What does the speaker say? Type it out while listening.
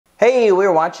Hey,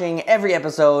 we're watching every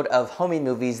episode of homemade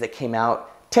movies that came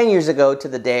out 10 years ago to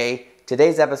the day.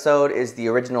 Today's episode is the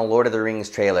original Lord of the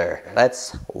Rings trailer.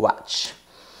 Let's watch.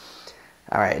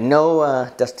 All right, no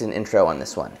Dustin intro on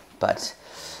this one, but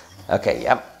okay,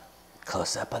 yep.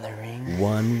 Close up on the ring.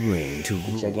 One ring to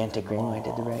rule. Gigantic ring where I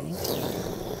did the writing.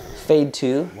 Fade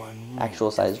to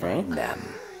actual size ring. Them.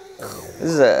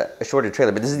 This is a shorter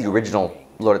trailer, but this is the original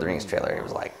Lord of the Rings trailer. It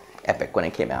was like epic when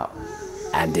it came out.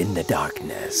 And in the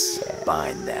darkness,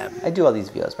 bind them. I do all these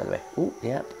videos, by the way. Ooh,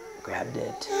 yep, grabbed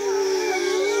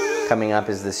it. Coming up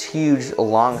is this huge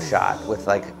long shot with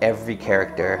like every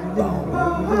character.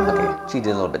 Okay, she did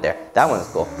a little bit there. That one's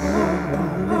cool.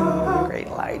 Great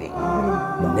lighting.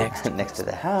 Next to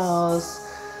the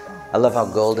house. I love how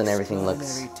golden everything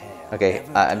looks. Okay,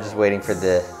 I'm just waiting for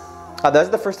the... Oh, that was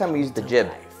the first time we used the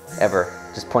jib ever.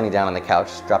 Just pointing down on the couch,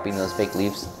 dropping those fake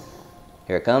leaves.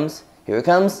 Here it comes. Here it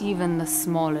comes. Even the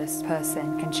smallest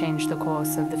person can change the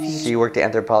course of the future. She worked at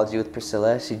anthropology with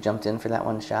Priscilla. She jumped in for that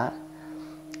one shot.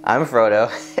 I'm Frodo,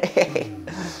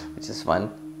 which is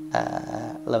fun.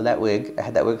 Love that wig. I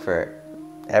had that wig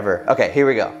forever. Okay, here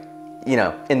we go. You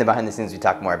know, in the behind the scenes, we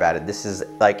talk more about it. This is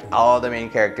like all the main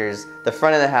characters. The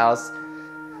front of the house.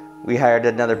 We hired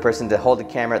another person to hold the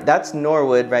camera. That's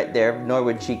Norwood right there.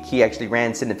 Norwood, he actually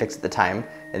ran Cinefix at the time,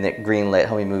 and it greenlit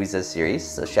Homie Movies as a series.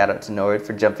 So shout out to Norwood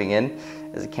for jumping in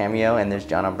as a cameo. And there's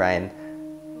John O'Brien,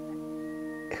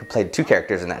 who played two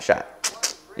characters in that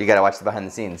shot. You gotta watch the behind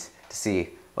the scenes to see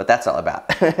what that's all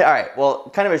about. All right, well,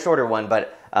 kind of a shorter one,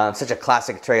 but such a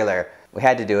classic trailer. We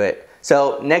had to do it.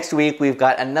 So next week, we've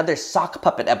got another sock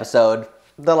puppet episode.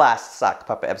 The last sock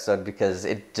puppet episode, because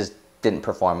it just didn't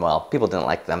perform well. People didn't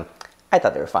like them. I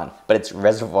thought they were fun, but it's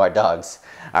Reservoir Dogs.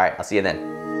 All right, I'll see you then.